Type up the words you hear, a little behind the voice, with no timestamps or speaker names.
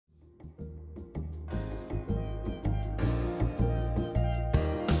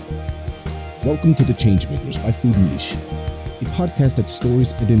Welcome to The Changemakers by FoodNiche, a podcast that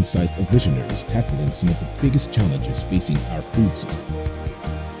stories and insights of visionaries tackling some of the biggest challenges facing our food system.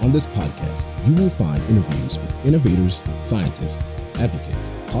 On this podcast, you will find interviews with innovators, scientists, advocates,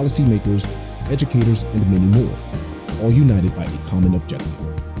 policymakers, educators, and many more, all united by a common objective.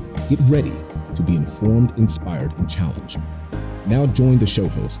 Get ready to be informed, inspired, and challenged. Now join the show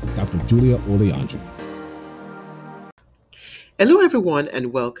host, Dr. Julia Oleandri. Hello, everyone,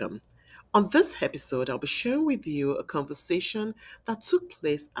 and welcome. On this episode, I'll be sharing with you a conversation that took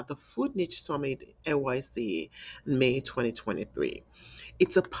place at the FoodNiche Summit NYC in May 2023.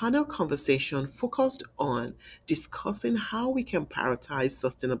 It's a panel conversation focused on discussing how we can prioritize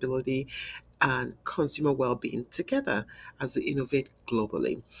sustainability and consumer well-being together as we innovate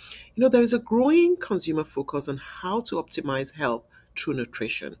globally. There is a growing consumer focus on how to optimize health through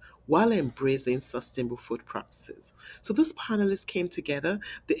nutrition while embracing sustainable food practices. So these panelists came together,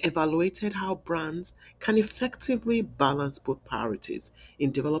 they evaluated how brands can effectively balance both priorities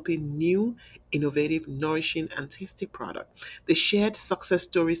in developing new, innovative, nourishing, and tasty products. They shared success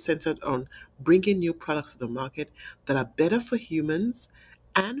stories centered on bringing new products to the market that are better for humans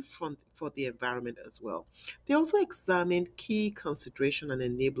and for the environment as well. They also examined key considerations and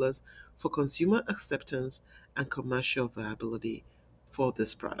enablers for consumer acceptance and commercial viability for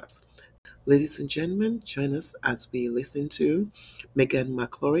these products. Ladies and gentlemen, join us as we listen to Megan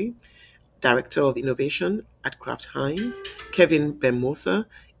McIlroy, Director of Innovation at KraftHeinz, Kevin Benmoussa,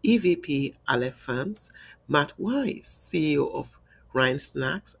 EVP Aleph Farms, Matt Weiss, CEO of RIND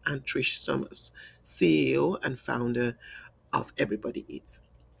Snacks, and Trish Thomas, CEO and founder of Everybody Eats.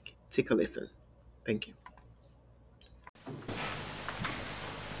 Take a listen. Thank you.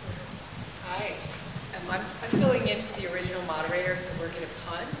 Hi, I'm filling in for the original moderator, so we're going to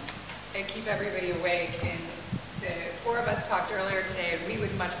punt and keep everybody awake. And the four of us talked earlier today, and we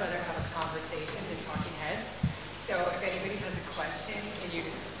would much rather have a conversation than talking heads. So if anybody has a question, can you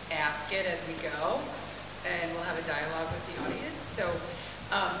just ask it as we go, and we'll have a dialogue with the audience. So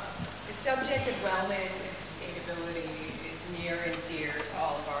the subject of wellness and sustainability is near and dear to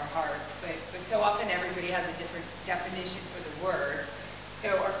all of our hearts, but so often everybody has a different definition for the word. So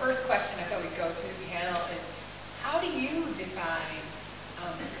our first question I thought we'd go through the panel is, how do you define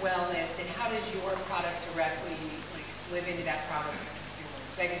wellness, and how does your product directly live into that promise for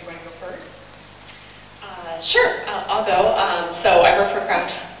consumers? Megan, do you want to go first? Sure, I'll go. So I work for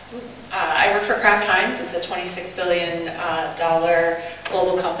KraftHeinz. It's a $26 billion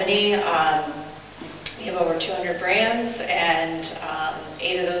global company. We have over 200 brands, and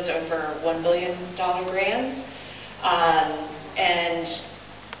 8 of those over $1 billion brands. And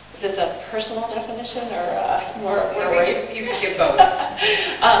is this a personal definition or more? You can give both.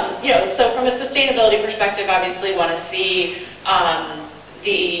 So from a sustainability perspective, obviously want to see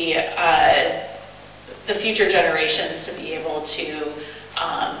the future generations to be able to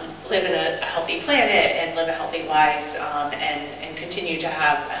live in a healthy planet and live a healthy lives and continue to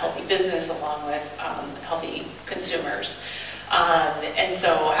have a healthy business along with healthy consumers. And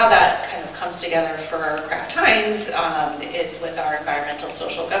so how that kind of comes together for KraftHeinz is with our environmental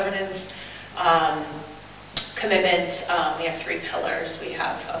social governance commitments. We have 3 pillars. We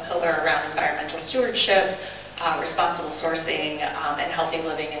have a pillar around environmental stewardship, responsible sourcing, and healthy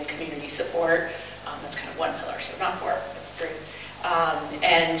living and community support. That's kind of 1 pillar, so not 4, it's 3.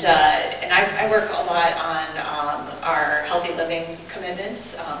 And I work a lot on our healthy living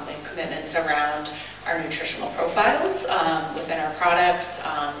commitments and commitments around our nutritional profiles within our products.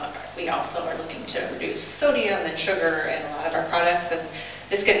 We also are looking to reduce sodium and sugar in a lot of our products, and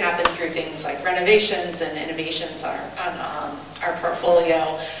this can happen through things like renovations and innovations on our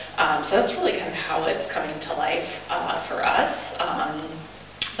portfolio. So that's really kind of how it's coming to life for us.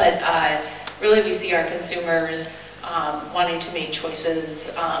 But really we see our consumers wanting to make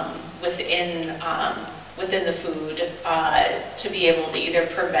choices within the food to be able to either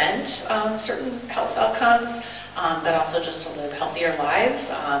prevent certain health outcomes, but also just to live healthier lives.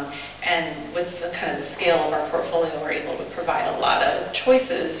 And with the kind of the scale of our portfolio, we're able to provide a lot of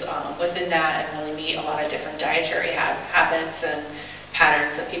choices within that and really meet a lot of different dietary habits and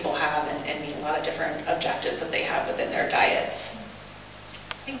patterns that people have and meet a lot of different objectives that they have within their diets.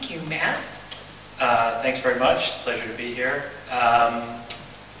 Thank you. Matt? Thanks very much. It's a pleasure to be here.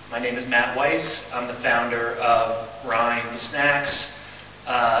 My name is Matt Weiss. I'm the founder of RIND Snacks.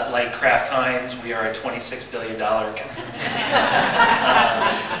 Like KraftHeinz, we are a $26 billion company.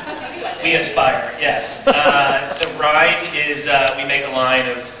 We aspire, yes. So RIND is, we make a line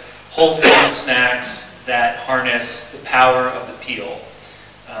of whole food snacks that harness the power of the peel.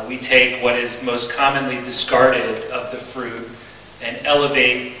 We take what is most commonly discarded of the fruit and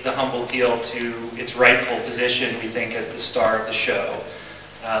elevate the humble peel to its rightful position, we think, as the star of the show.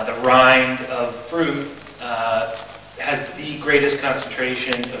 The rind of fruit has the greatest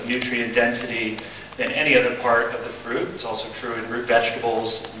concentration of nutrient density than any other part of the fruit. It's also true in root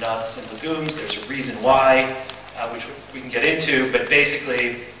vegetables, nuts, and legumes. There's a reason why, which we can get into, but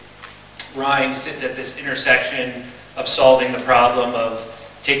basically, rind sits at this intersection of solving the problem of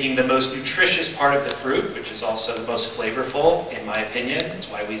taking the most nutritious part of the fruit, which is also the most flavorful, in my opinion. That's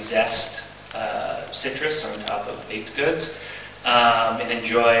why we zest citrus on top of baked goods, and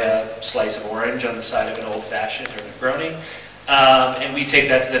enjoy a slice of orange on the side of an old-fashioned or Negroni. And we take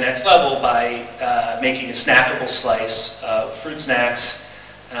that to the next level by making a snackable slice of fruit snacks.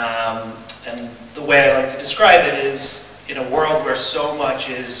 And the way I like to describe it is, in a world where so much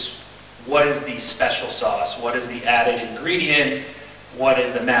is, what is the special sauce? What is the added ingredient? What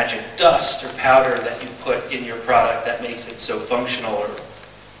is the magic dust or powder that you put in your product that makes it so functional or,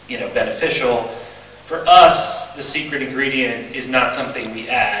 beneficial? For us, the secret ingredient is not something we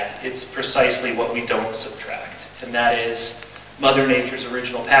add. It's precisely what we don't subtract. And that is Mother Nature's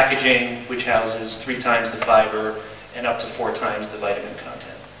original packaging, which houses 3 times the fiber and up to 4 times the vitamin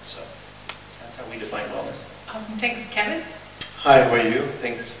content. So that's how we define wellness. Awesome. Thanks, Kevin. Hi, how are you?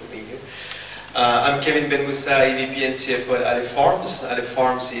 Thanks for being here. I'm Kevin Benmoussa, EVP and CFO at Aleph Farms. Aleph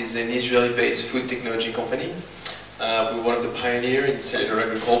Farms is an Israeli-based food technology company. We're one of the pioneers in cellular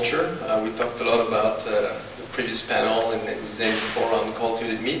agriculture. We talked a lot about the previous panel and it was named before on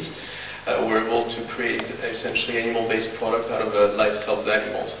cultivated meat. We're able to create essentially animal-based product out of live cells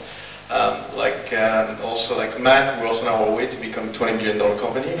animals. Also like Matt, we're also on our way to become a $20 billion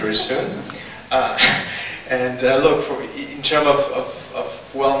company very soon. Look, in terms of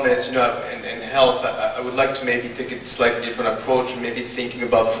wellness, and health, I would like to maybe take a slightly different approach and maybe thinking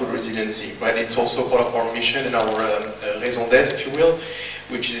about food resiliency, right? It's also part of our mission and our raison d'être, if you will,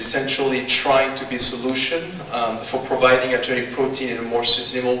 which is essentially trying to be a solution for providing alternative protein in a more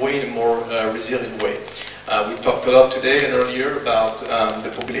sustainable way, in a more resilient way. We talked a lot today and earlier about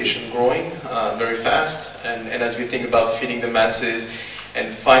the population growing very fast, and as we think about feeding the masses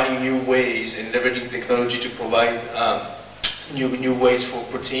and finding new ways and leveraging technology to provide new ways for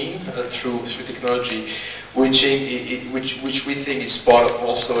protein through technology, which we think is part of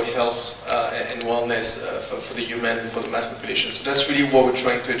also health and wellness for the human and for the mass population. So that's really what we're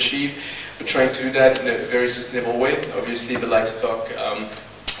trying to achieve. We're trying to do that in a very sustainable way. Obviously, the livestock,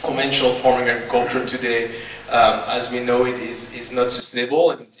 conventional farming agriculture today, as we know it, is not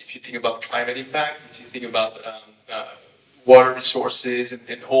sustainable. And if you think about climate impact, if you think about water resources and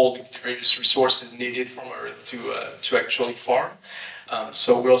all the various resources needed from Earth to actually farm.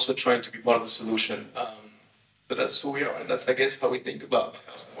 So we're also trying to be part of the solution. So that's who we are, and that's, I guess, how we think about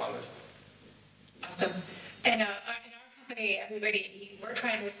health and wellness. Awesome. And in our company, we're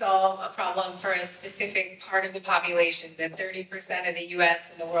trying to solve a problem for a specific part of the population, the 30% of the US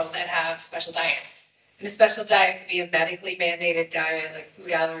and the world that have special diets. And a special diet could be a medically mandated diet like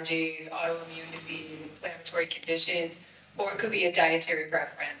food allergies, autoimmune disease, inflammatory conditions, or it could be a dietary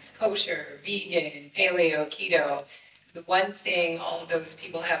preference, kosher, vegan, paleo, keto. The one thing all of those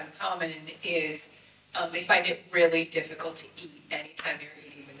people have in common is they find it really difficult to eat anytime you're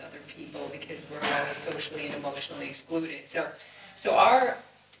eating with other people because we're always socially and emotionally excluded. So our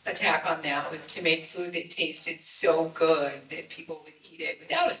attack on that was to make food that tasted so good that people would eat it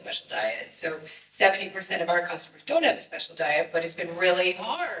without a special diet. So 70% of our customers don't have a special diet, but it's been really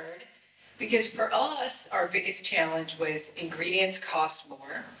hard because for us, our biggest challenge was ingredients cost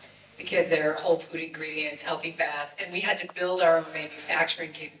more because they're whole food ingredients, healthy fats, and we had to build our own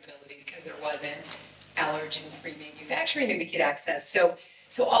manufacturing capabilities because there wasn't allergen-free manufacturing that we could access. So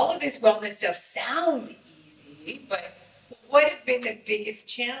all of this wellness stuff sounds easy, but what have been the biggest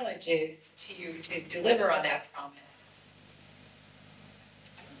challenges to you to deliver on that promise?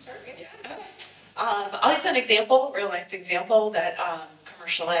 I can start, yeah. I'll use an example, real life example that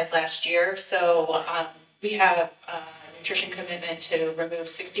commercialized last year. So we have a nutrition commitment to remove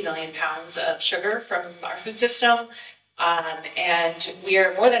 60 million pounds of sugar from our food system. And we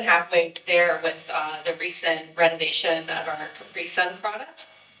are more than halfway there with the recent renovation of our Capri Sun product.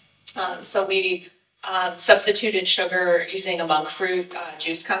 So we substituted sugar using a monk fruit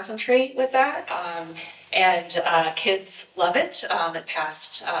juice concentrate with that. And kids love it. It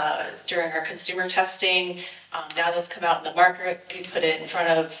passed during our consumer testing. Now that's come out in the market, we put it in front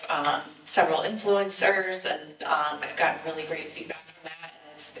of several influencers, and I've gotten really great feedback from that.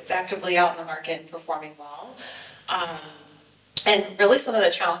 And it's actively out in the market and performing well. And really some of the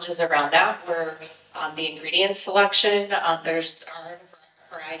challenges around that were the ingredient selection. There's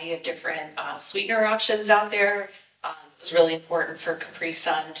a variety of different sweetener options out there. It was really important for Capri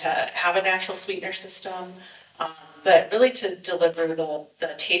Sun to have a natural sweetener system, but really to deliver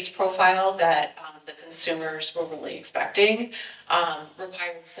the taste profile that the consumers were really expecting.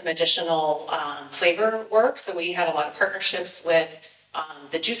 Required some additional flavor work, so we had a lot of partnerships with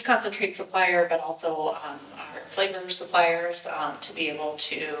the juice concentrate supplier, but also our flavor suppliers to be able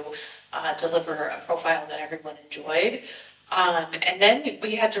to deliver a profile that everyone enjoyed. And then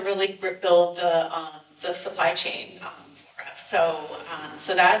we had to really build the supply chain for us.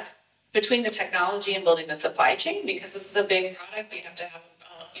 So that between the technology and building the supply chain, because this is a big product, we have to have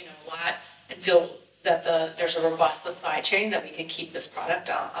a lot and feel that there's a robust supply chain that we can keep this product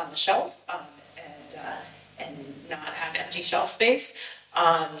on the shelf and not have empty shelf space.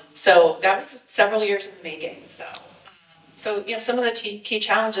 So that was several years in the making. So some of the key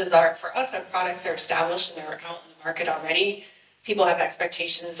challenges are for us, our products are established and they're out in the market already. People have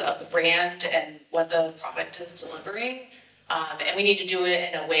expectations of the brand and what the product is delivering. And we need to do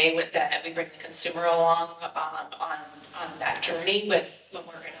it in a way that we bring the consumer along on that journey when we're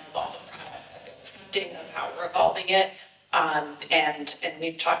going to evolve the product, accepting of how we're evolving it. And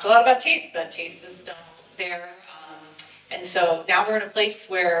we've talked a lot about taste. The taste is done there. And so now we're in a place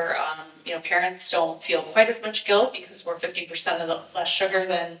where parents don't feel quite as much guilt because we're 50% less sugar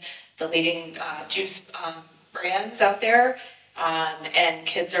than the leading juice brands out there, and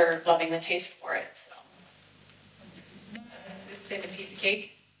kids are loving the taste for it. So has this been a piece of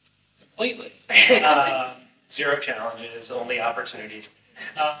cake? Completely. Zero challenges, only opportunities.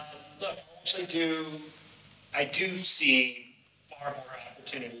 Look, I do see far more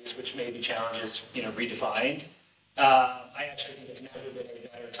opportunities, which may be challenges, redefined. I actually think it's never been a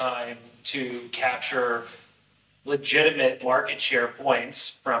better time to capture legitimate market share points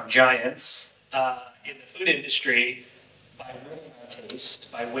from giants in the food industry by winning on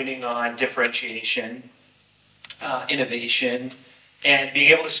taste, by winning on differentiation, innovation, and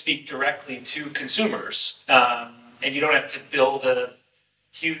being able to speak directly to consumers. And you don't have to build a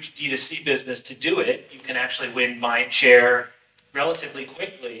huge D2C business to do it. You can actually win mind share relatively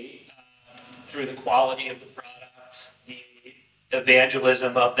quickly through the quality of the product, the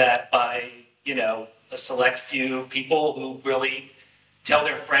evangelism of that by, a select few people who really tell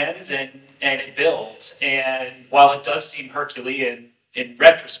their friends, and it builds. And while it does seem Herculean in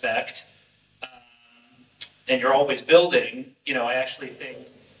retrospect, and you're always building, I actually think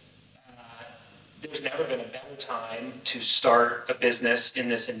there's never been a better time to start a business in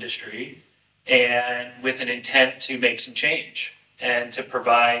this industry and with an intent to make some change and to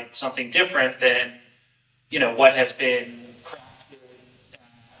provide something different than, what has been crafted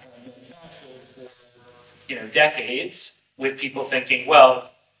and manufactured for, decades, with people thinking,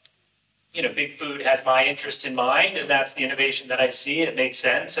 well, big food has my interest in mind, and that's the innovation that I see. It makes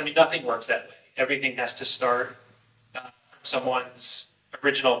sense. I mean, nothing works that way. Everything has to start from someone's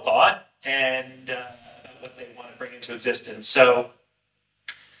original thought and about what they want to bring into existence. So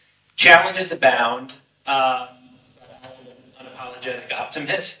challenges abound, but I'm an unapologetic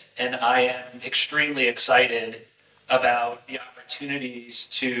optimist, and I am extremely excited about the opportunities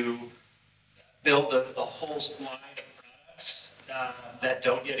to build a whole line of products that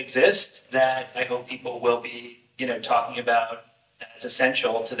don't yet exist, that I hope people will be, talking about as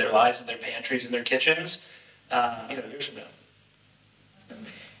essential to their lives and their pantries and their kitchens, years from now. Awesome.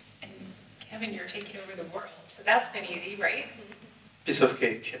 And Kevin, you're taking over the world, so that's been easy, right? Piece of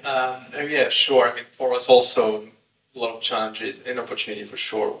cake. Yeah, sure. I mean, for us also, a lot of challenges and opportunity for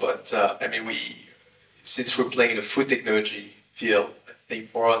sure. But since we're playing in the food technology field, I think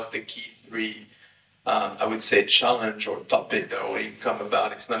for us the key three, I would say, challenge or topic that already come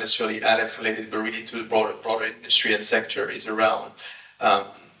about, it's not necessarily Aleph related, but really to the broader industry and sector, is around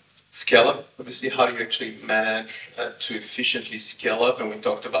scale up. Obviously, how do you actually manage to efficiently scale up? And we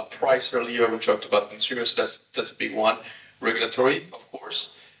talked about price earlier, we talked about consumers, so that's a big one. Regulatory, of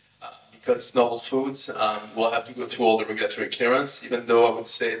course, because it's novel foods, we'll have to go through all the regulatory clearance, even though I would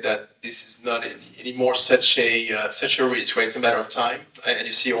say that this is not anymore such a risk, right? It's a matter of time, and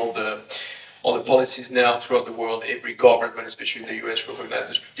you see all the policies now throughout the world. Every government, especially in the US, recognize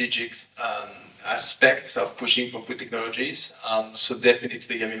the strategic aspects of pushing for food technologies. So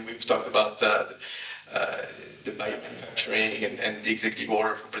definitely, I mean, we've talked about the biomanufacturing and the executive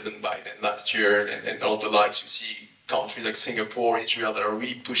order from President Biden last year, and all the likes. You see countries like Singapore, Israel, that are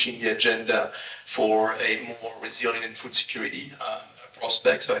really pushing the agenda for a more resilient food security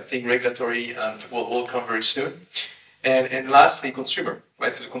prospect. So I think regulatory will come very soon. And lastly, consumer,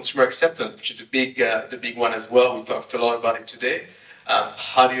 right? So the consumer acceptance, which is the big one as well. We talked a lot about it today.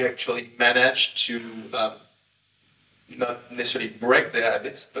 How do you actually manage to not necessarily break the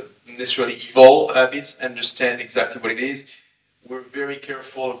habits, but necessarily evolve habits, understand exactly what it is. We're very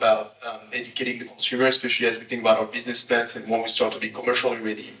careful about educating the consumer, especially as we think about our business plans and when we start to be commercially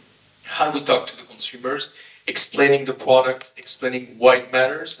ready. How do we talk to the consumers, explaining the product, explaining why it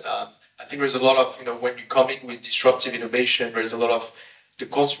matters? I think there's a lot of, when you come in with disruptive innovation, there's a lot of, the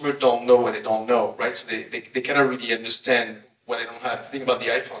consumer don't know what they don't know, right? So they cannot really understand what they don't have. Think about the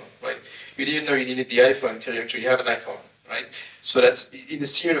iPhone, right? You didn't know you needed the iPhone until you actually have an iPhone, right? So that's, in a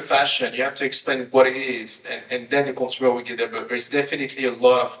similar fashion, you have to explain what it is, and then the consumer will get there. But there's definitely a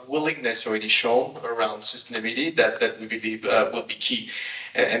lot of willingness already shown around sustainability that we believe will be key.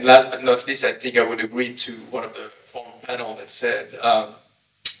 And last but not least, I think I would agree to one of the former panel that said,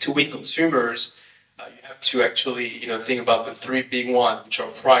 to win consumers, you have to actually, think about the three big ones, which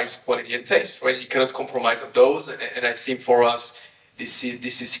are price, quality, and taste. Right? You cannot compromise on those, and I think for us, this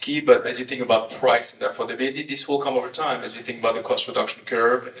is key. But as you think about price and affordability, this will come over time. As you think about the cost reduction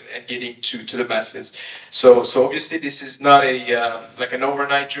curve and getting to the masses. So obviously, this is not a like an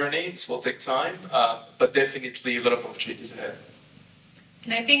overnight journey. This will take time, but definitely a lot of opportunities ahead.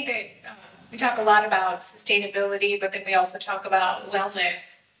 And I think that we talk a lot about sustainability, but then we also talk about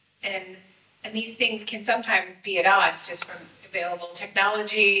wellness. And these things can sometimes be at odds, just from available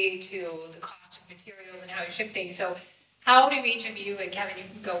technology to the cost of materials and how you ship things. So how do each of you, and Kevin, you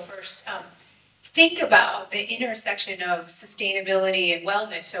can go first, think about the intersection of sustainability and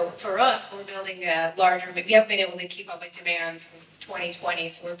wellness? So for us, we're building a larger, we haven't been able to keep up with demand since 2020,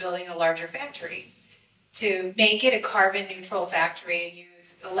 so we're building a larger factory to make it a carbon neutral factory and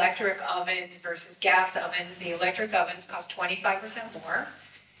use electric ovens versus gas ovens. The electric ovens cost 25% more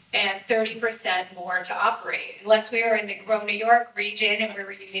and 30% more to operate, unless we are in the Grove, New York region and we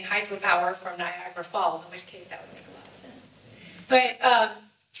were using hydropower from Niagara Falls, in which case that would make a lot of sense. But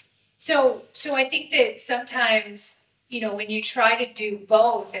so I think that sometimes, when you try to do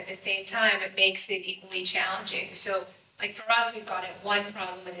both at the same time, it makes it equally challenging. So like for us, we've gone at one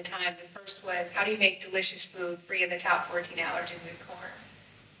problem at a time. The first was, how do you make delicious food free of the top 14 allergens in corn?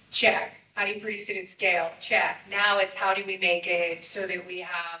 Check. How do you produce it at scale? Check. Now it's, how do we make it so that we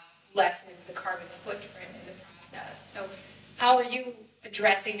have less than the carbon footprint in the process? So how are you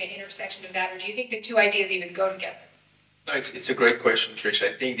addressing the intersection of that, or do you think the two ideas even go together? No, it's a great question, Trish.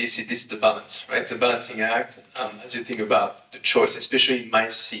 I think this is the balance, right? It's a balancing act as you think about the choice, especially in my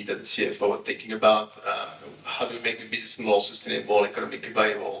seat as CFO, thinking about how do you make the business more sustainable, economically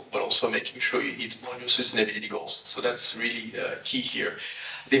viable, but also making sure you hit all your sustainability goals. So that's really key here.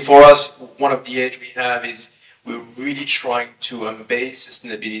 I think for us, one of the edge we have is we're really trying to embed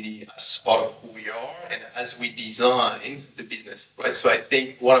sustainability as part of who we are and as we design the business, right? So I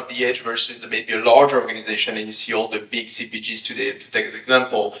think one of the edge versus maybe a larger organization, and you see all the big CPGs today, to take an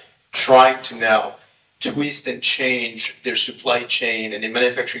example, trying to now twist and change their supply chain and their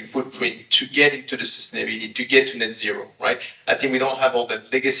manufacturing footprint to get into the sustainability, to get to net zero, right? I think we don't have all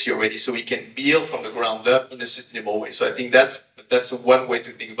that legacy already, so we can build from the ground up in a sustainable way. So I think that's one way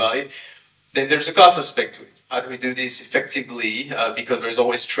to think about it. Then there's a cost aspect to it. How do we do this effectively? Because there's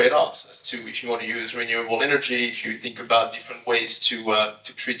always trade-offs as to if you want to use renewable energy, if you think about different ways to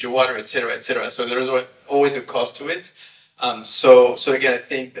treat your water, et cetera, et cetera. So there's always a cost to it. So again, I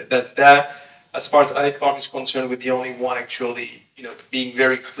think that's that. As far as Aleph Farms is concerned, we're the only one actually, being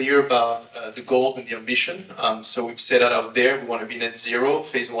very clear about the goal and the ambition. So we've set that out there. We want to be net zero,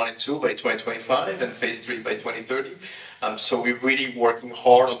 phase 1 and 2 by 2025, and phase 3 by 2030. So we're really working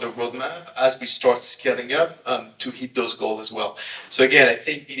hard on the roadmap as we start scaling up to hit those goals as well. So again, I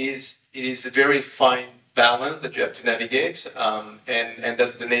think it is a very fine balance that you have to navigate, and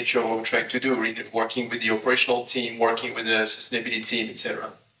that's the nature of what we're trying to do, really working with the operational team, working with the sustainability team, etc.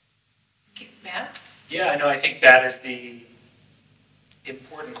 Matt? Yeah, I think that is the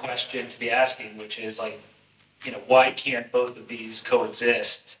important question to be asking, which is like, why can't both of these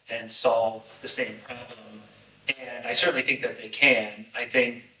coexist and solve the same problem? And I certainly think that they can. I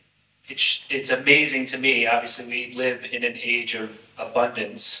think it's amazing to me. Obviously, we live in an age of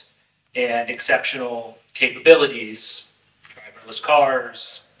abundance and exceptional capabilities, driverless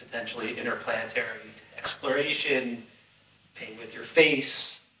cars, potentially interplanetary exploration, pay with your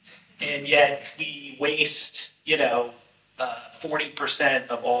face, and yet we waste, 40%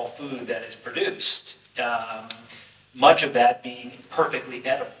 of all food that is produced, much of that being perfectly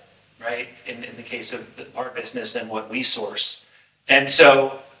edible, right, in the case of our business and what we source. And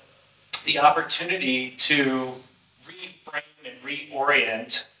so the opportunity to reframe and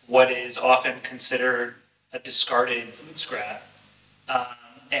reorient what is often considered a discarded food scrap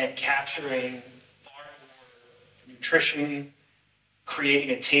and capturing far more nutrition,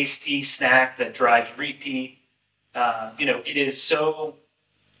 creating a tasty snack that drives repeat. It is so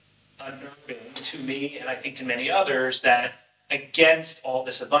unnerving to me, and I think to many others, that against all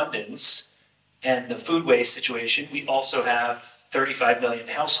this abundance and the food waste situation, we also have 35 million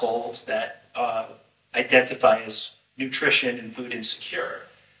households that identify as nutrition and food insecure.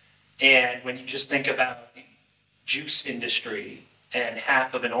 And when you just think about the juice industry, and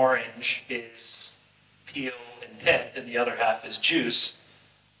half of an orange is peel and pith, and the other half is juice,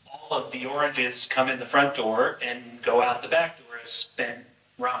 all of the oranges come in the front door and go out the back door as spent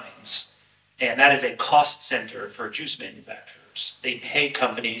rinds. And that is a cost center for juice manufacturers. They pay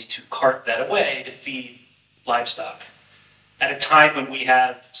companies to cart that away to feed livestock at a time when we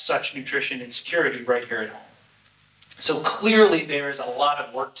have such nutrition insecurity right here at home. So clearly there is a lot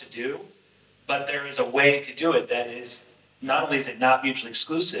of work to do, but there is a way to do it that is, not only is it not mutually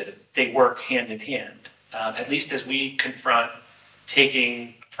exclusive, they work hand in hand. At least as we confront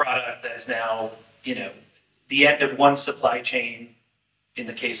taking a product that is now, the end of one supply chain, in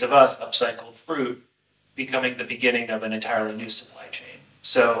the case of us, upcycled fruit, becoming the beginning of an entirely new supply chain.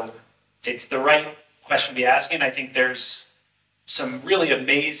 So it's the right question to be asking. I think there's some really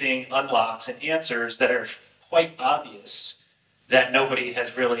amazing unlocks and answers that are quite obvious that nobody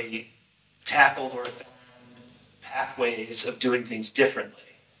has really tackled or found pathways of doing things differently,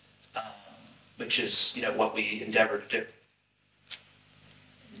 which is what we endeavor to do.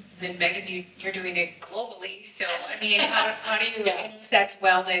 And Megan, you're doing it globally, so I mean, how do you intersect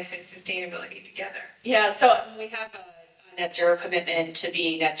wellness and sustainability together? Yeah, so we have a net zero commitment to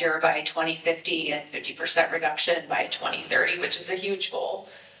be net zero by 2050 and 50% reduction by 2030, which is a huge goal.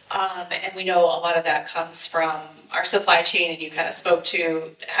 And we know a lot of that comes from our supply chain, and you kind of spoke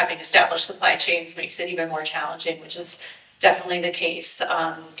to having established supply chains makes it even more challenging, which is definitely the case.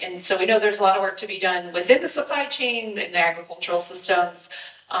 And so we know there's a lot of work to be done within the supply chain, in the agricultural systems,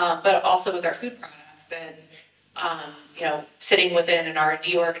 but also with our food products. And sitting within an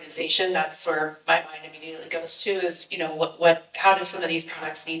R&D organization, that's where my mind immediately goes to is, how do some of these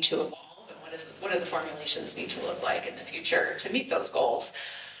products need to evolve, and what do the formulations need to look like in the future to meet those goals?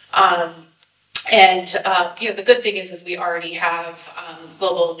 The good thing is we already have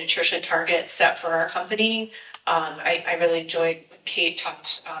global nutrition targets set for our company. I really enjoyed when Kate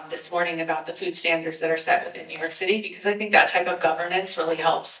talked this morning about the food standards that are set within New York City, because I think that type of governance really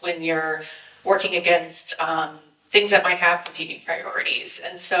helps when you're working against things that might have competing priorities.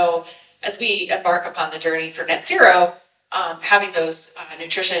 And so as we embark upon the journey for net zero, having those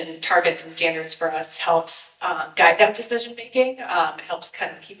nutrition targets and standards for us helps guide that decision making. It helps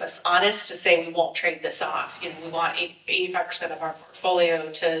kind of keep us honest to say we won't trade this off. We want 85% of our portfolio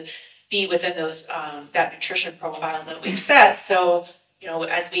to be within those that nutrition profile that we've set. So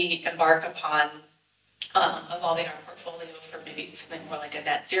as we embark upon evolving our portfolio for maybe something more like a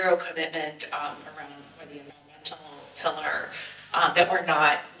net zero commitment around the environmental pillar, that we're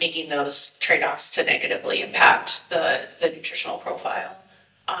not making those trade-offs to negatively impact the nutritional profile.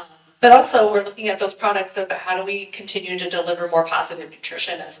 But also we're looking at those products of how do we continue to deliver more positive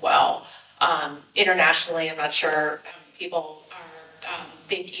nutrition as well. Internationally, I'm not sure how many people are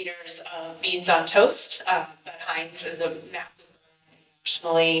big eaters of beans on toast, but Heinz is a massive brand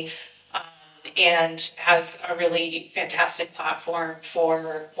internationally, and has a really fantastic platform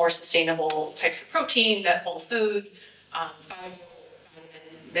for more sustainable types of protein, that whole food, fiber,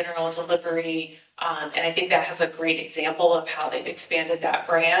 mineral delivery, and I think that has a great example of how they've expanded that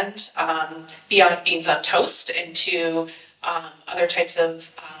brand beyond beans on toast into other types of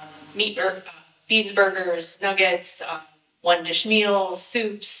beans, burgers, nuggets, one dish meals,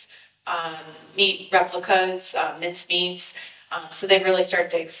 soups, meat replicas, minced meats. So they've really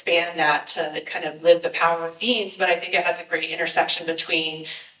started to expand that to kind of live the power of beans, but I think it has a great intersection between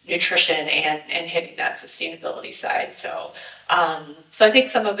nutrition and hitting that sustainability side. So I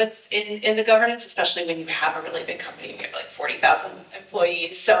think some of it's in the governance, especially when you have a really big company, you get like 40,000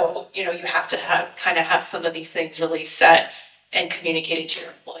 employees. So, you have to have some of these things really set and communicated to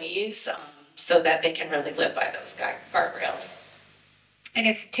your employees so that they can really live by those guardrails. And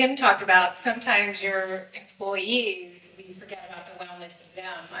as Tim talked about, sometimes your employees, we forget about the wellness of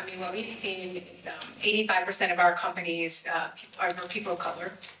them. I mean, what we've seen is 85% of our companies are people of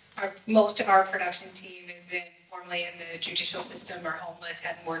color. Most of our production team has been formerly in the judicial system or homeless,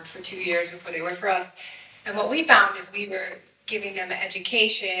 hadn't worked for 2 years before they worked for us. And what we found is we were giving them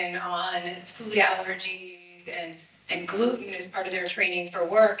education on food allergies and gluten as part of their training for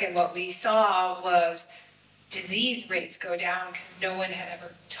work. And what we saw was disease rates go down because no one had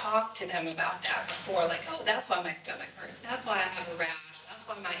ever talked to them about that before. Like, oh, that's why my stomach hurts. That's why I have a rash. That's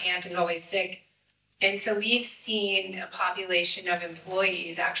why my aunt is always sick. And so we've seen a population of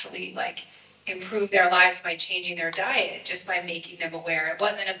employees actually like improve their lives by changing their diet, just by making them aware. It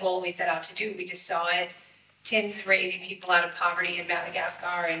wasn't a goal we set out to do. We just saw it. Tim's raising people out of poverty in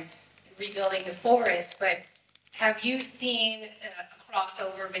Madagascar and rebuilding the forest. But have you seen a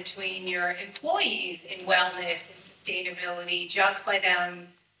crossover between your employees in wellness and sustainability just by them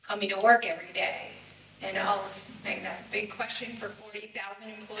coming to work every day? And Megan, that's a big question for 40,000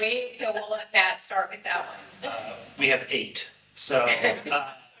 employees, so we'll let Matt start with that one. We have 8. So, are you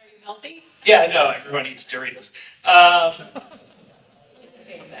healthy? Yeah, no, everyone eats Doritos. Yeah.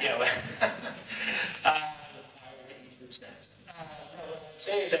 Food snacks. I'd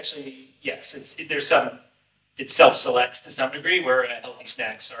say is actually, yes, it self-selects to some degree. We're a healthy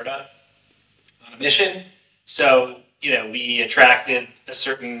snack startup on a mission. So, we attracted a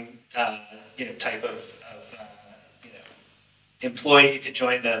certain, type of employee to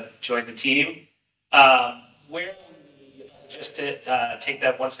join the team. Just to take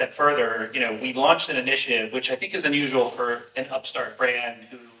that one step further, we launched an initiative, which I think is unusual for an upstart brand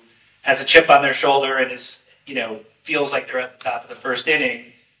who has a chip on their shoulder and is, feels like they're at the top of the first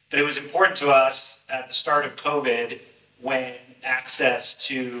inning. But it was important to us at the start of COVID, when access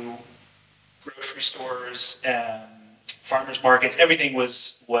to grocery stores, farmers markets, everything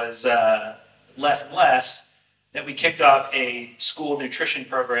was less and less, that we kicked off a school nutrition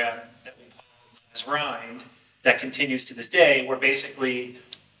program that we call as RIND, that continues to this day, where basically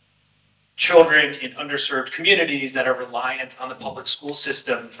children in underserved communities that are reliant on the public school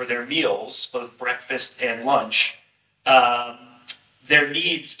system for their meals, both breakfast and lunch, their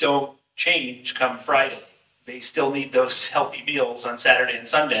needs don't change come Friday. They still need those healthy meals on Saturday and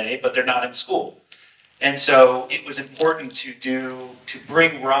Sunday, but they're not in school. And so it was important to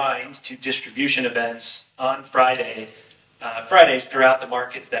bring RIND to distribution events on Fridays throughout the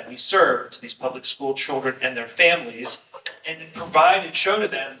markets that we serve to these public school children and their families, and provide and show to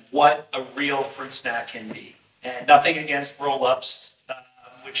them what a real fruit snack can be. And nothing against roll-ups,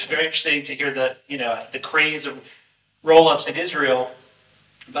 which is very interesting to hear the craze of roll-ups in Israel.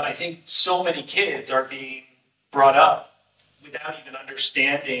 But I think so many kids are being brought up without even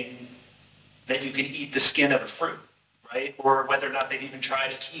understanding that you can eat the skin of a fruit, right? Or whether or not they've even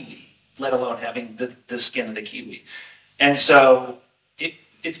tried a kiwi, let alone having the skin of the kiwi. And so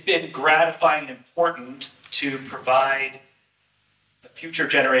it's been gratifying and important to provide a future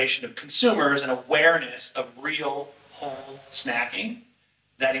generation of consumers an awareness of real whole snacking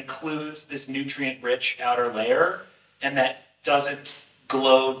that includes this nutrient-rich outer layer and that doesn't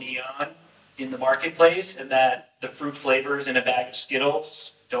glow neon in the marketplace, and that the fruit flavors in a bag of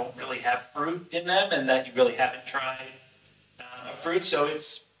Skittles don't really have fruit in them, and that you really haven't tried a fruit. So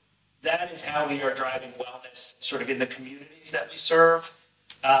that is how we are driving wellness sort of in the communities that we serve,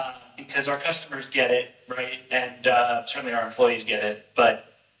 because our customers get it, right? And certainly our employees get it.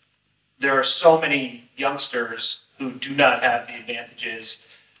 But there are so many youngsters who do not have the advantages,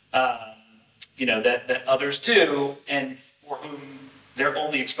 that others do, and for whom their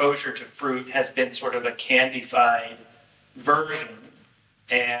only exposure to fruit has been sort of a candified version.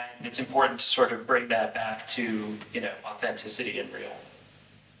 And it's important to sort of bring that back to, authenticity and real.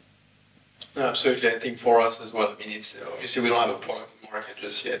 No, absolutely. I think for us as well, it's obviously we don't have a product market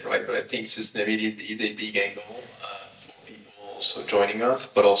just yet, right? But I think sustainability is a big angle for people also joining us,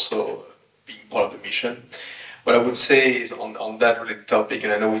 but also being part of the mission. What I would say is on that related topic,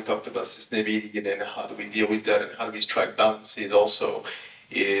 and I know we talked about sustainability and then how do we deal with that and how do we strike balances also,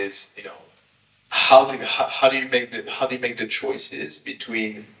 is how do you make the choices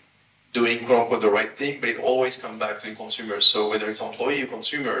between doing quote unquote the right thing, but it always comes back to the consumer. So whether it's employee or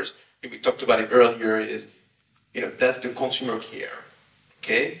consumers, we talked about it earlier, is that's the consumer care.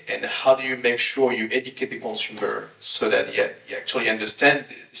 Okay, and how do you make sure you educate the consumer so that you actually understand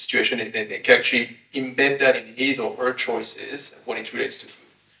the situation and they can actually embed that in his or her choices when it relates to food,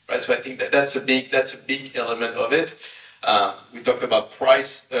 right? So I think that's a big element of it. We talked about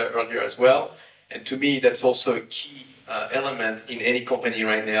price earlier as well, and to me that's also a key element in any company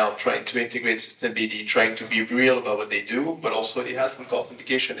right now, trying to integrate sustainability, trying to be real about what they do, but also it has some cost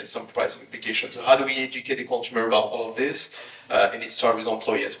implication and some price implications. So how do we educate the consumer about all of this? And it starts with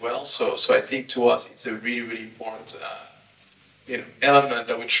employee as well. So I think to us it's a really, really important element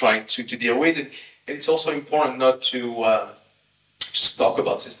that we're trying to deal with. And it's also important not to just talk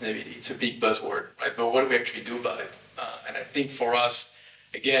about sustainability. It's a big buzzword, right? But what do we actually do about it? And I think for us,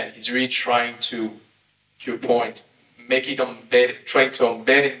 again, it's really trying to your point, trying to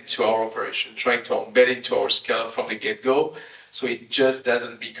embed it into our operation, trying to embed it into our scale from the get-go, so it just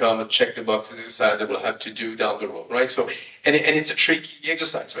doesn't become a check the box exercise that we'll have to do down the road, right? So, and it's a tricky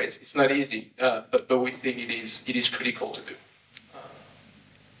exercise, right? It's not easy, but we think it is critical to do.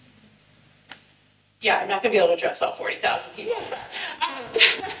 Yeah, I'm not going to be able to address all 40,000 people.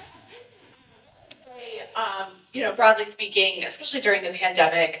 You know, broadly speaking, especially during the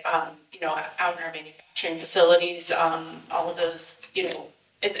pandemic, you know, out in our manufacturing facilities, all of those, you know,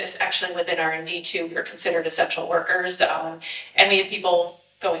 it is actually within R&D too, we're considered essential workers. And we have people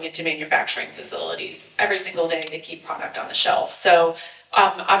going into manufacturing facilities every single day to keep product on the shelf. So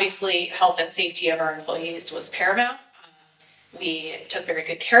obviously health and safety of our employees was paramount. We took very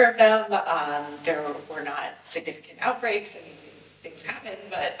good care of them. There were not significant outbreaks. I mean, things happen,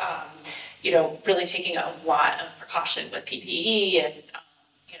 but you know, really taking a lot of precaution with PPE and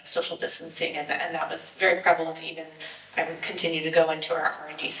you know, social distancing, and that was very prevalent. Even I would continue to go into our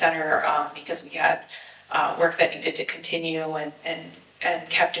R&D center because we had work that needed to continue, and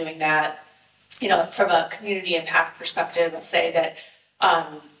kept doing that. You know, from a community impact perspective, I'll say that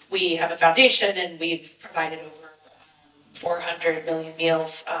we have a foundation, and we've provided over 400 million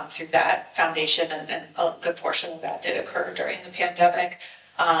meals through that foundation, and a good portion of that did occur during the pandemic.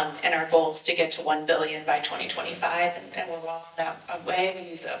 And our goal is to get to 1 billion by 2025, and we're well on that way. We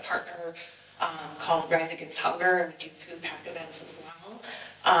use a partner called Rise Against Hunger, and we do food pack events as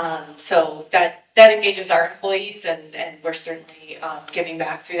well. So that engages our employees, and we're certainly giving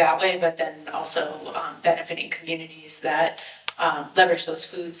back through that way, but then also benefiting communities that leverage those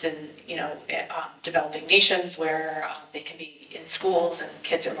foods in, you know, developing nations where they can be in schools, and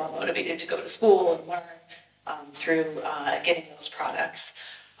kids are more motivated to go to school and learn through getting those products.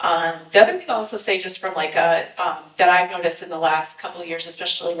 The other thing I'll also say, just from like that I've noticed in the last couple of years,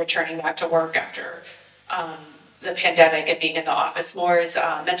 especially returning back to work after the pandemic and being in the office more, is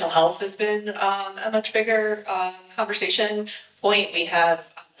mental health has been a much bigger conversation point. We have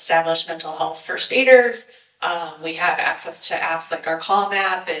established mental health first aiders. We have access to apps like our Calm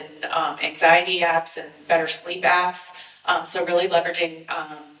app and anxiety apps and better sleep apps. So really leveraging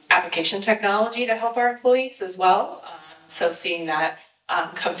application technology to help our employees as well. So seeing that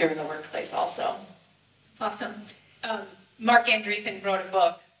come through in the workplace also. Awesome. Mark Andreessen wrote a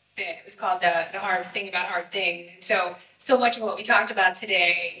book. It was called The Hard Thing About Hard Things. And so much of what we talked about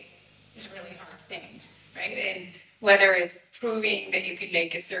today is really hard things, right? And whether it's proving that you could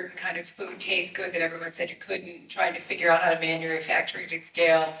make a certain kind of food taste good that everyone said you couldn't, trying to figure out how to manufacture it at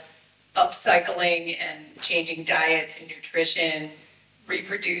scale, upcycling and changing diets and nutrition,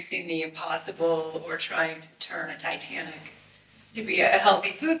 reproducing the impossible, or trying to turn a Titanic to be a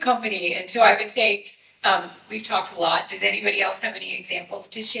healthy food company. And so I would say, we've talked a lot. Does anybody else have any examples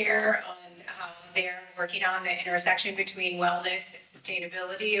to share on how they're working on the intersection between wellness and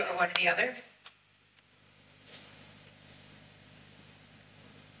sustainability, or one of the others?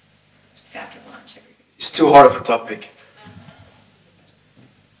 It's after lunch. It's too hard of a topic.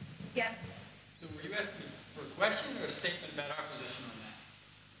 Yes. So were you asking for a question or a statement about our position on that?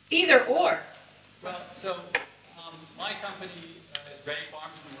 Either or. Well, so my company is RIND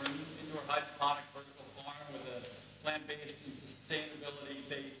Farms, and we're an indoor hydroponic vertical farm with a plant-based and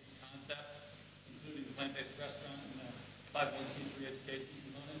sustainability-based concept, including the plant-based restaurant and the 501c3 education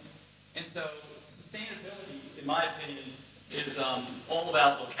component. And so sustainability, in my opinion, is all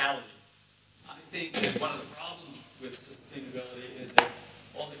about locality. I think that one of the problems with sustainability is that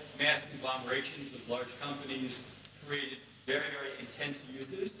all the mass conglomerations of large companies created very, very intense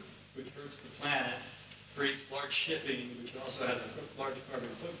uses, which hurts the planet, creates large shipping, which also has a large carbon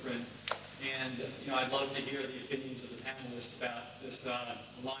footprint. And I'd love to hear the opinions of the panelists about this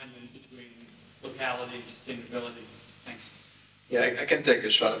alignment between locality and sustainability. Thanks. Yeah, I can take a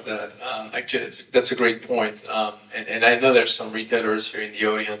shot at that. Actually, that's a great point. And I know there's some retailers here in the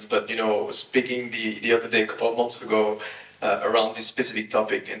audience, but speaking the other day, a couple of months ago, around this specific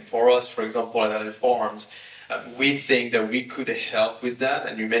topic, and for us, for example, at Aleph Farms, we think that we could help with that.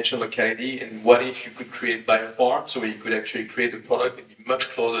 And you mentioned locality, and what if you could create biofarms, so you could actually create a product that be much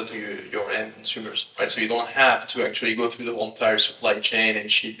closer to your end consumers, right? So you don't have to actually go through the whole entire supply chain and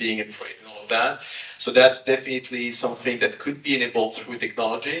shipping and freight and all of that. So that's definitely something that could be enabled through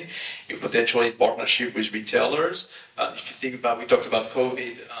technology, potentially partnership with retailers. If you think about, we talked about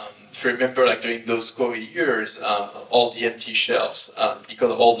COVID. If you remember, like during those COVID years, all the empty shelves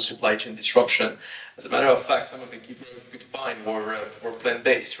because of all the supply chain disruption. As a matter of fact, some of the key products you could find were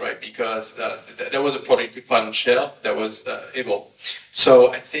plant-based, right? Because there was a product you could find on shelf that was able.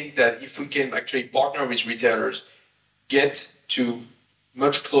 So I think that if we can actually partner with retailers, get to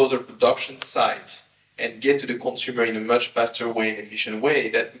much closer production sites, and get to the consumer in a much faster way and efficient way,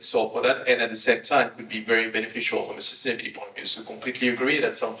 that could solve for that, and at the same time could be very beneficial from a sustainability point of view. So completely agree,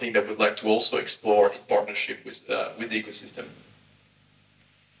 that's something that we'd like to also explore in partnership with the ecosystem.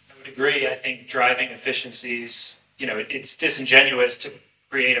 I would agree. I think driving efficiencies, it's disingenuous to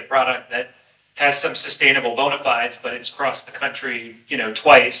create a product that has some sustainable bona fides, but it's crossed the country,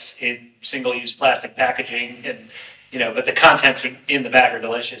 twice in single-use plastic packaging, and but the contents in the bag are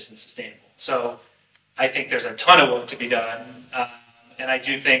delicious and sustainable. So I think there's a ton of work to be done, and I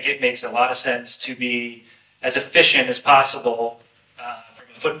do think it makes a lot of sense to be as efficient as possible from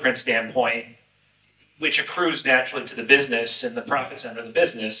a footprint standpoint, which accrues naturally to the business and the profit center of the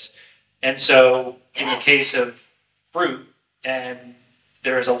business. And so in the case of fruit, and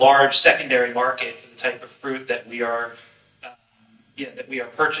there is a large secondary market for the type of fruit that we are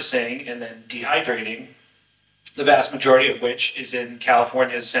purchasing and then dehydrating, the vast majority of which is in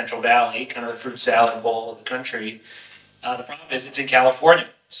California's Central Valley, kind of the fruit salad bowl of the country. The problem is it's in California,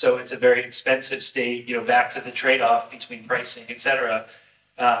 so it's a very expensive state. Back to the trade-off between pricing, et cetera.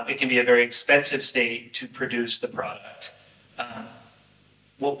 It can be a very expensive state to produce the product.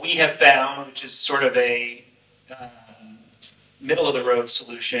 What we have found, which is sort of a middle-of-the-road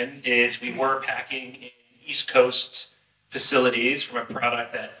solution, is we were packing in East Coast facilities from a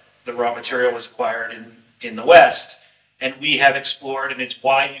product that the raw material was acquired in the West, and we have explored, and it's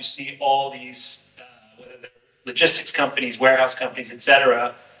why you see all these, whether they're logistics companies, warehouse companies, et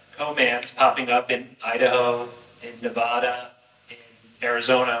cetera, co-mans popping up in Idaho, in Nevada, in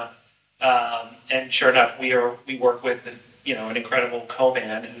Arizona, and sure enough, we work with an incredible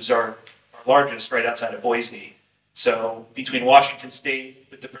co-man who's our largest right outside of Boise. So between Washington State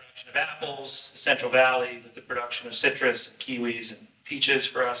with the production of apples, the Central Valley with the production of citrus and kiwis and peaches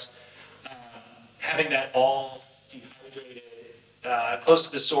for us, having that all dehydrated, close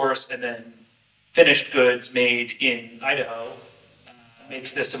to the source, and then finished goods made in Idaho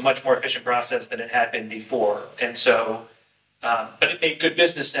makes this a much more efficient process than it had been before. And so, but it made good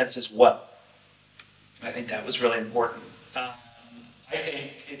business sense as well. I think that was really important. I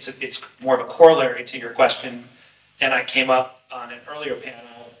think it's more of a corollary to your question, and I came up on an earlier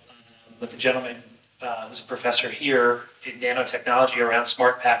panel with a gentleman who's a professor here in nanotechnology around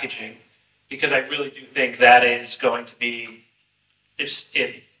smart packaging, because I really do think that is going to be,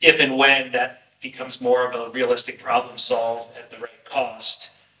 if and when that becomes more of a realistic problem solved at the right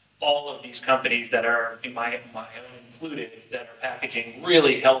cost, all of these companies that are, in my own included, that are packaging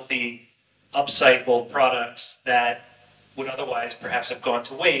really healthy, upcycled products that would otherwise perhaps have gone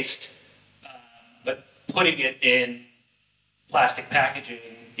to waste, but putting it in plastic packaging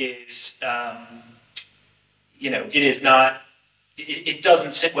is, it is not, it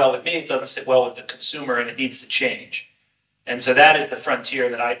doesn't sit well with me, it doesn't sit well with the consumer, and it needs to change. And so that is the frontier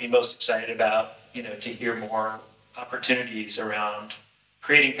that I'd be most excited about, to hear more opportunities around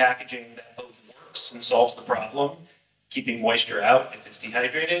creating packaging that both works and solves the problem, keeping moisture out if it's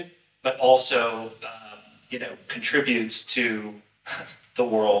dehydrated, but also, contributes to the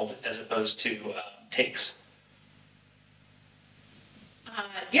world as opposed to takes.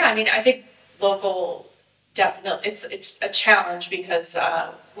 I think local, definitely, it's a challenge because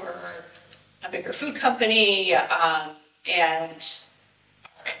we're a bigger food company, and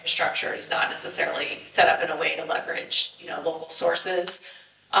our infrastructure is not necessarily set up in a way to leverage, local sources.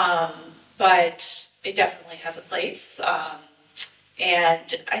 But it definitely has a place.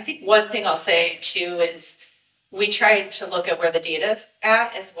 And I think one thing I'll say too is we tried to look at where the data's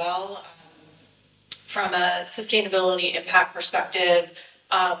at as well. From a sustainability impact perspective,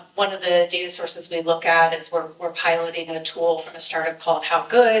 one of the data sources we look at is we're piloting a tool from a startup called How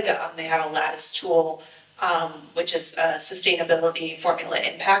Good. They have a Lattice tool, which is a sustainability formula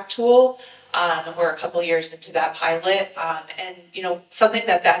impact tool. And we're a couple years into that pilot. And something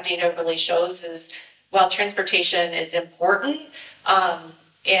that data really shows is, while transportation is important,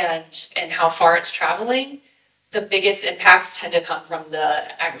 and how far it's traveling, the biggest impacts tend to come from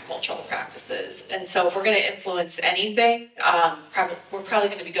the agricultural practices. And so if we're going to influence anything, we're probably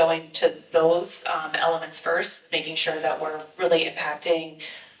going to be going to those elements first, making sure that we're really impacting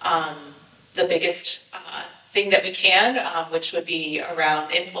the biggest thing that we can, which would be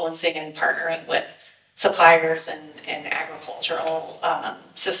around influencing and partnering with suppliers and agricultural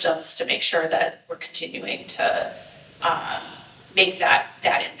systems to make sure that we're continuing to make that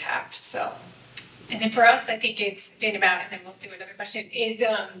impact. So. And then for us, I think it's been about, and then we'll do another question, is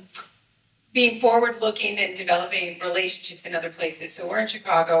being forward-looking and developing relationships in other places. So we're in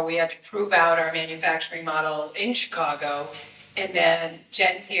Chicago. We had to prove out our manufacturing model in Chicago. And then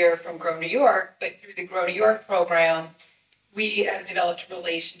Jen's here from Grow New York, but through the Grow New York program, we have developed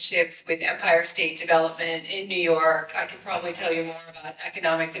relationships with Empire State Development in New York. I can probably tell you more about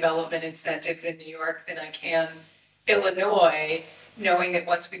economic development incentives in New York than I can Illinois, knowing that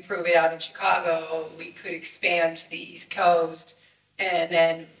once we prove it out in Chicago, we could expand to the East Coast and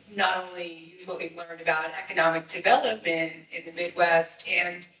then not only use what we've learned about economic development in the Midwest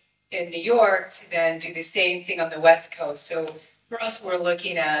and in New York to then do the same thing on the West Coast. So for us, we're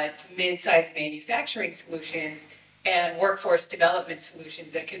looking at mid-sized manufacturing solutions and workforce development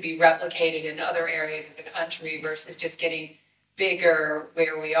solutions that can be replicated in other areas of the country versus just getting bigger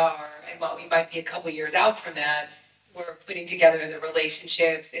where we are. And while we might be a couple years out from that, we're putting together the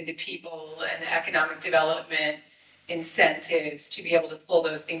relationships and the people and the economic development incentives to be able to pull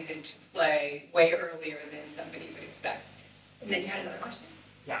those things into play way earlier than somebody would expect. And then you had another question?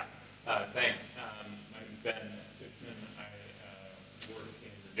 Yeah, thanks. My name is Ben Dixon. I work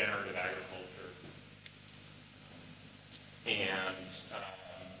in regenerative agriculture. And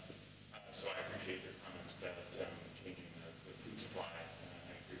so I appreciate your comments about changing the food supply.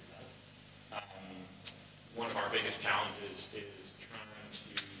 I agree with that. One of our biggest challenges is trying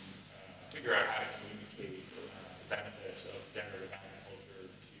to figure out how to communicate the benefits of regenerative agriculture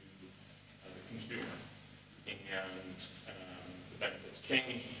to the consumer. And the benefits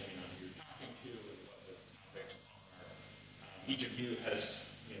change depending on who you're talking to and what the topics are. Each of you has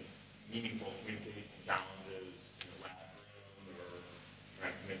meaningful communication challenges in the lab room or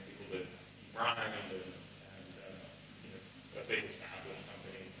trying to convince people to eat brine and a big established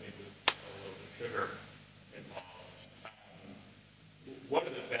company, maybe there's a little bit of sugar involved. What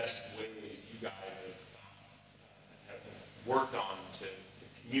are the best ways you guys have worked on to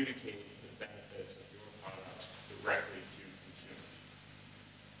communicate the benefits of your products directly to consumers?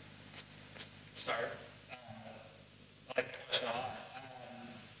 Start. I like that question a lot.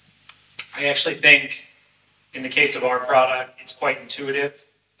 I actually think in the case of our product, it's quite intuitive.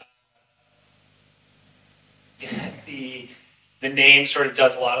 The name sort of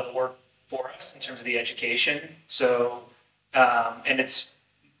does a lot of the work for us in terms of the education. So, and it's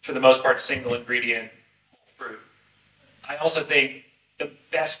for the most part single ingredient whole fruit. I also think the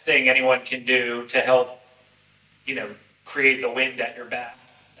best thing anyone can do to help, create the wind at your back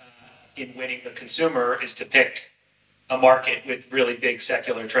in winning the consumer is to pick a market with really big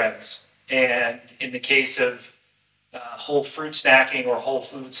secular trends. And in the case of whole fruit snacking or whole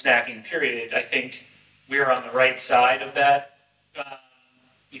food snacking period, I think we're on the right side of that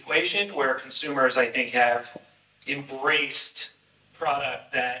equation where consumers, I think, have embraced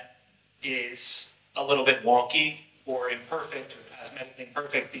product that is a little bit wonky or imperfect or cosmetically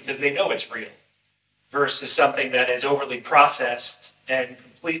imperfect because they know it's real versus something that is overly processed and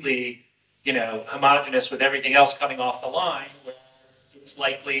completely, homogenous with everything else coming off the line where it's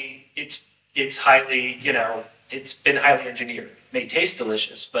likely, it's highly, it's been highly engineered. It may taste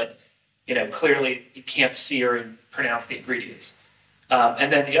delicious, but, clearly you can't see or pronounce the ingredients.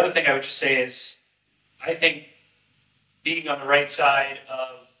 And then the other thing I would just say is, I think being on the right side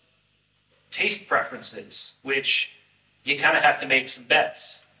of taste preferences, which you kind of have to make some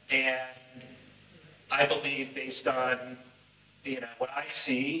bets. And I believe based on, what I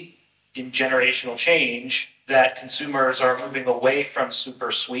see in generational change, that consumers are moving away from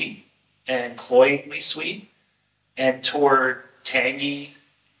super sweet and cloyingly sweet and toward tangy,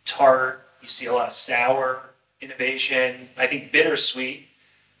 tart. You see a lot of sour innovation. I think bittersweet.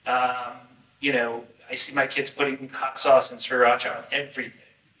 I see my kids putting hot sauce and sriracha on everything.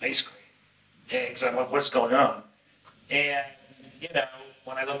 Ice cream, eggs. I'm like, what's going on? And,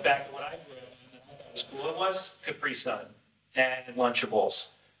 when I look back at what I grew up in, I thought was cool. It was Capri Sun and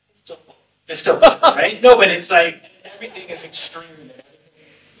Lunchables. It's still right? No, but it's like everything is extreme.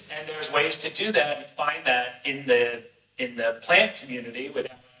 And there's ways to do that and find that in the plant community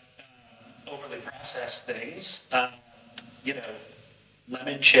without overly processed things.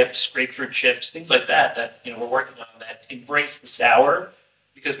 Lemon chips, grapefruit chips, things like that we're working on that embrace the sour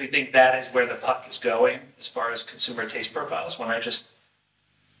because we think that is where the puck is going as far as consumer taste profiles. When I just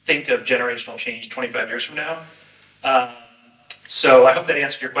think of generational change 25 years from now. So I hope that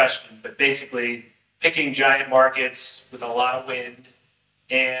answered your question, but basically picking giant markets with a lot of wind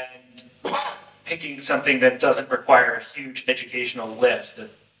and picking something that doesn't require a huge educational lift.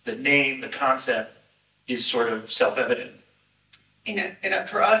 The name, the concept is sort of self-evident. And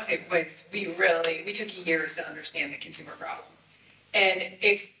for us, it was, we took years to understand the consumer problem. And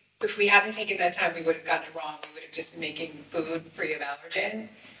if we hadn't taken that time, we would have gotten it wrong. We would have just been making food free of allergens.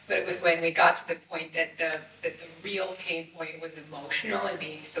 But it was when we got to the point that the real pain point was emotional and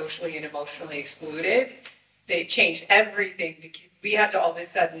being socially and emotionally excluded. They changed everything because we had to all of a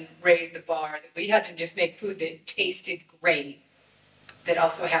sudden raise the bar. That we had to just make food that tasted great, that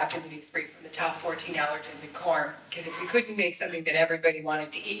also happened to be free from the top 14 allergens in corn. Because if we couldn't make something that everybody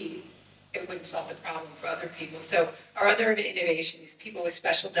wanted to eat, it wouldn't solve the problem for other people. So our other innovation is people with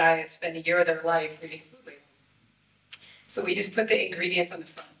special diets spend a year of their life reading food labels. So we just put the ingredients on the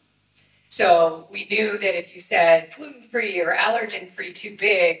front. So we knew that if you said gluten-free or allergen-free too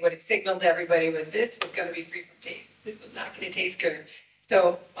big, what it signaled to everybody was this was going to be free from taste. This was not going to taste good.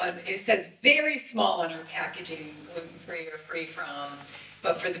 So it says very small on our packaging, gluten-free or free from.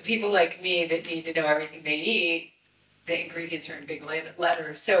 But for the people like me that need to know everything they eat, the ingredients are in big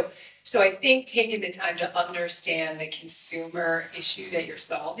letters. So I think taking the time to understand the consumer issue that you're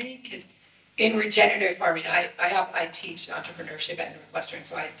solving, because in regenerative farming, I teach entrepreneurship at Northwestern,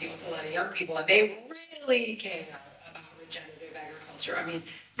 so I deal with a lot of young people, and they really care about regenerative agriculture. I mean,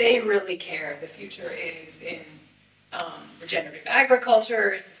 they really care. The future is in regenerative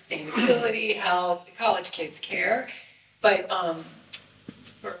agriculture, sustainability, health. The college kids care, but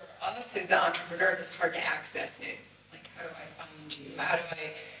for us as the entrepreneurs, it's hard to access it. Like, how do I find you?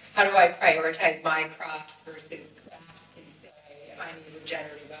 How do I prioritize my crops versus Kraft can say I need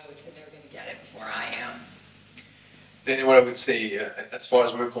regenerative oats and they're going to get it before I am. Then what I would say, as far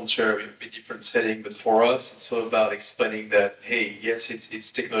as we're concerned, it would be a different setting, but for us, it's all about explaining that, hey, yes,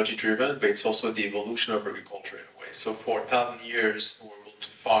 it's technology driven, but it's also the evolution of agriculture in a way. So for 1,000 years, we were able to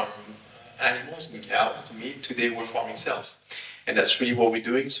farm animals and cows to meat. Today, we're farming cells. And that's really what we're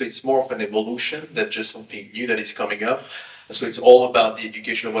doing. So it's more of an evolution than just something new that is coming up. So it's all about the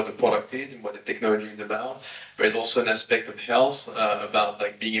education of what the product is and what the technology is about. There's also an aspect of health about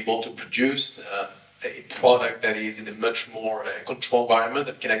like being able to produce a product that is in a much more controlled environment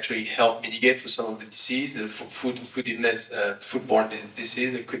that can actually help mitigate for some of the disease, the foodborne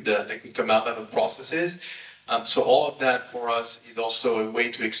disease that could come out of the processes. So all of that for us is also a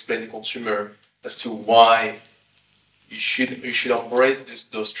way to explain to the consumer as to why you should embrace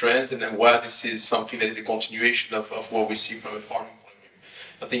those trends, and then why this is something that is a continuation of what we see from a farming point of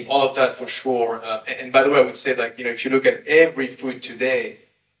view. I think all of that for sure. And by the way, I would say, like, you know, if you look at every food today,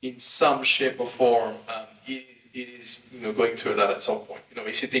 in some shape or form, it is going through that at some point. You know,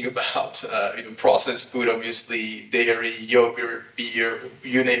 if you think about processed food, obviously dairy, yogurt, beer,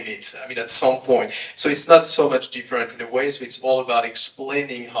 you name it. I mean, at some point. So it's not so much different in a way. So it's all about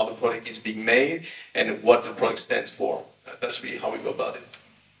explaining how the product is being made and what the product stands for. That's really how we go about it.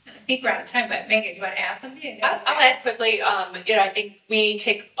 I think we're out of time, but Megan, do you want to add something? I'll add quickly. I think we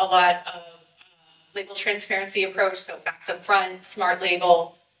take a lot of label transparency approach. So facts up front, smart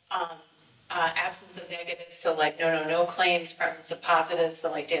label. Absence of negatives, so like no claims, presence of positives, so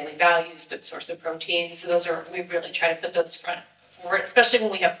like daily values, good source of protein. So we really try to put those front forward, especially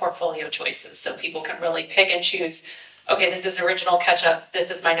when we have portfolio choices, so people can really pick and choose. Okay, this is original ketchup, this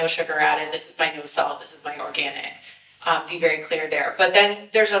is my no sugar added, this is my no salt, this is my organic. Be very clear there. But then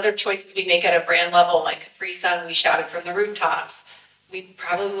there's other choices we make at a brand level, like Capri Sun, we shouted from the rooftops. We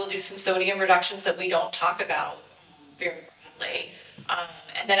probably will do some sodium reductions that we don't talk about very broadly.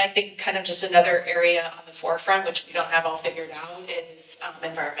 And then I think kind of just another area on the forefront, which we don't have all figured out, is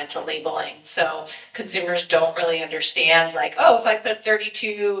environmental labeling. So consumers don't really understand, like, oh, if I put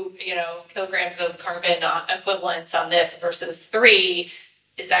 32, kilograms of carbon equivalents on this versus 3,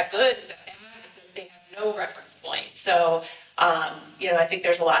 is that good? Is that bad? They have no reference point. So, I think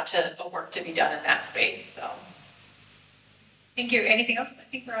there's a lot of work to be done in that space. So, thank you. Anything else? I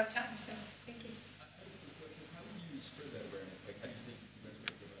think we're out of time. So.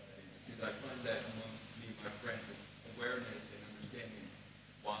 I find that amongst me and my friends, awareness and understanding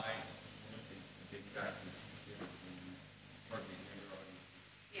why it's one of the big factors in targeting younger audiences.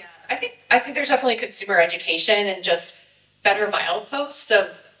 Yeah, I think there's definitely consumer education and just better mileposts of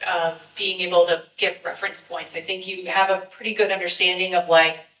being able to give reference points. I think you have a pretty good understanding of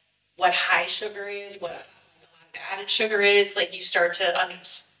like what high sugar is, what added sugar is. Like you start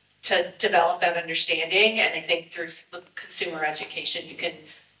to develop that understanding, and I think through consumer education you can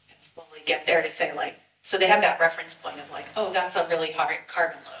slowly get there to say, like, so they have that reference point of like, oh, that's a really high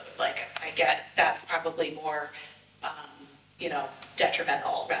carbon load. Like, I get that's probably more,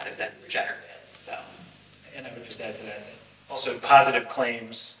 detrimental rather than regenerative. So, and I would just add to that, also positive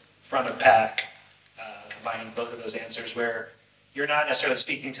claims, front of pack, combining both of those answers, where you're not necessarily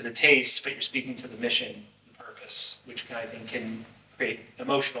speaking to the taste, but you're speaking to the mission, the purpose, which I think can create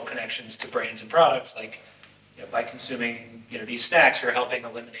emotional connections to brands and products. Like, by consuming these snacks, you're helping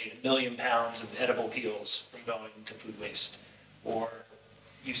eliminate 1 million pounds of edible peels from going to food waste. Or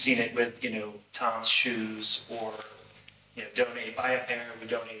you've seen it with Tom's shoes, or buy a pair, we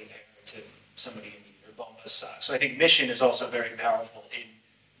donate a pair to somebody in need, or Boma's. So I think mission is also very powerful in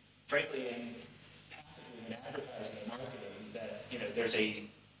packaging and advertising and marketing. That there's in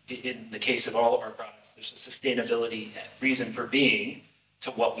the case of all of our products, there's a sustainability reason for being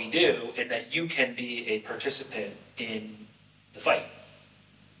to what we do, and that you can be a participant in the fight.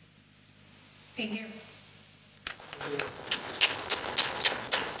 Thank you.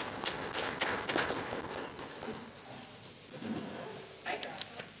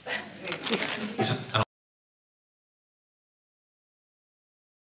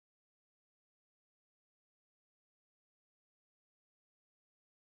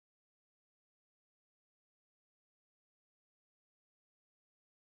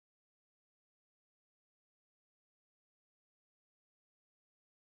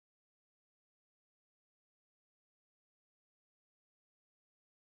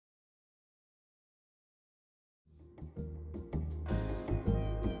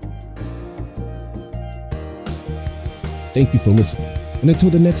 Thank you for listening, and until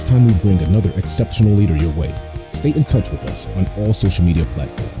the next time we bring another exceptional leader your way, stay in touch with us on all social media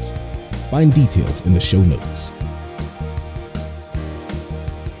platforms. Find details in the show notes.